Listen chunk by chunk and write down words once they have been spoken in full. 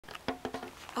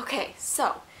Okay,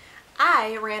 so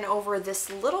I ran over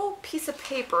this little piece of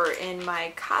paper in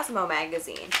my Cosmo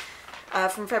magazine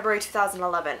from February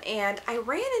 2011, and I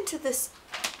ran into this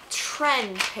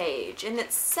trend page, and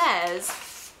it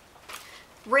says,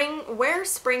 Wear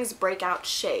Spring's Breakout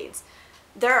Shades.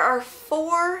 There are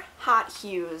 4 hot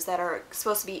hues that are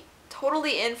supposed to be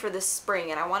totally in for this spring,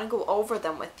 and I want to go over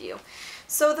them with you.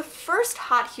 So the first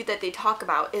hot hue that they talk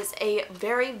about is a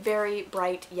very, very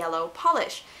bright yellow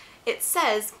polish. It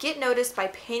says, get noticed by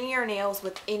painting your nails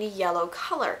with any yellow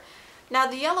color. Now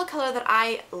the yellow color that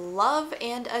I love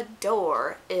and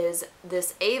adore is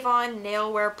this Avon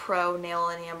Nailwear Pro Nail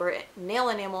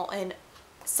Enamel in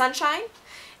Sunshine,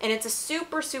 and it's a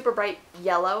super, super bright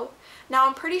yellow. Now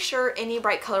I'm pretty sure any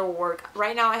bright color will work.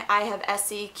 Right now I have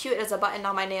Essie, cute as a button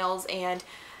on my nails, and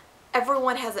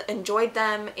everyone has enjoyed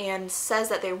them and says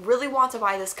that they really want to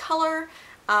buy this color.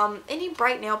 Any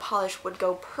bright nail polish would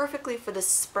go perfectly for this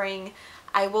spring.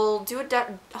 I will do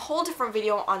a whole different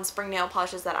video on spring nail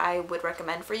polishes that I would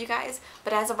recommend for you guys,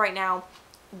 but as of right now,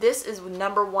 this is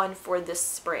number 1 for this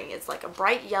spring. It's like a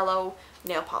bright yellow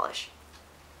nail polish.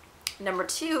 Number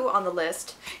 2 on the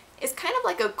list is kind of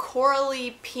like a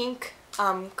corally pink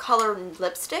color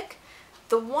lipstick.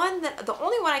 The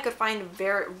only one I could find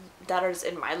that is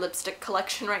in my lipstick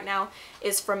collection right now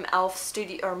is from e.l.f.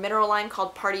 Studio or Mineral line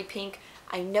called Party Pink.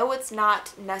 I know it's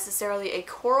not necessarily a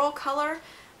coral color,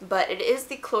 but it is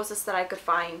the closest that I could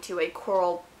find to a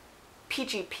coral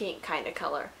peachy pink kind of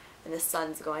color. And the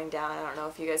sun's going down. I don't know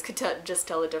if you guys could just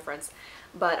tell the difference.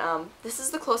 But this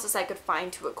is the closest I could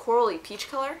find to a corally peach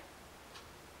color.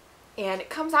 And it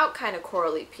comes out kind of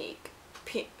corally pink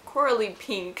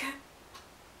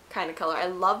kind of color. I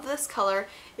love this color.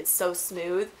 It's so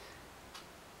smooth.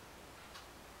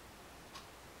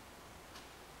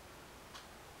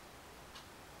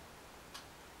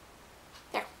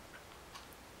 There.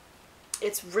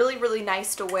 It's really, really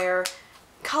nice to wear.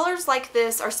 Colors like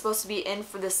this are supposed to be in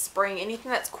for this spring.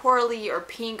 Anything that's corally or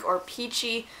pink or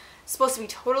peachy is supposed to be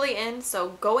totally in, so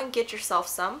go and get yourself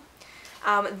some.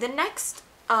 The next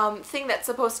thing that's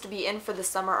supposed to be in for the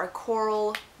summer are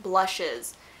coral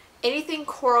blushes. Anything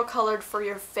coral colored for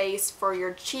your face, for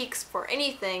your cheeks, for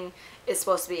anything is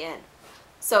supposed to be in.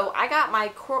 So I got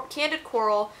my Candid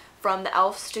Coral from the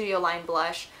e.l.f. Studio line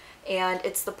blush, and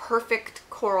it's the perfect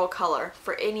coral color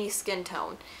for any skin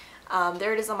tone.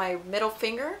 There it is on my middle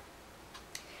finger.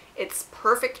 It's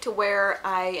perfect to wear.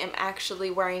 I am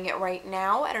actually wearing it right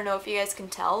now. I don't know if you guys can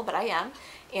tell, but I am.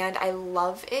 And I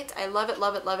love it. I love it,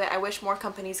 love it, love it. I wish more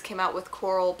companies came out with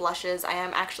coral blushes. I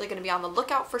am actually going to be on the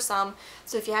lookout for some.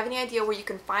 So if you have any idea where you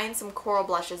can find some coral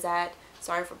blushes at,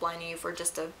 sorry for blinding you for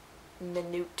just a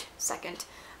minute second,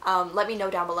 let me know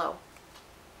down below.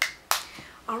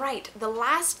 Alright, the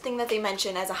last thing that they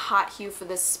mention as a hot hue for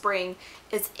this spring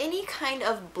is any kind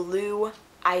of blue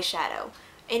eyeshadow.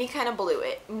 Any kind of blue.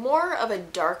 More of a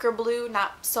darker blue,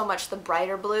 not so much the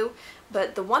brighter blue,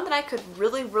 but the one that I could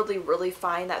really, really, really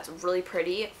find that's really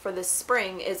pretty for this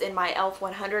spring is in my e.l.f.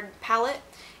 100 palette,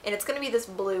 and it's going to be this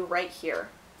blue right here.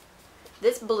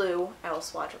 This blue, I will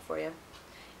swatch it for you,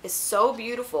 is so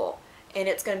beautiful, and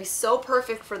it's going to be so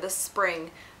perfect for this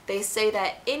spring. They say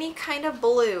that any kind of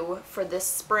blue for this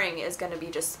spring is going to be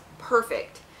just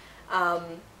perfect.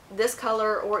 This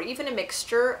color, or even a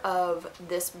mixture of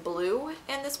this blue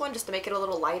and this one, just to make it a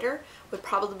little lighter, would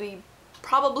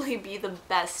probably be the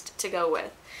best to go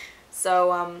with.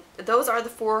 So those are the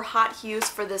 4 hot hues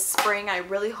for this spring. I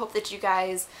really hope that you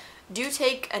guys do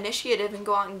take initiative and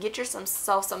go out and get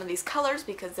yourself some of these colors,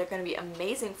 because they're going to be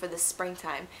amazing for this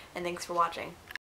springtime. And thanks for watching.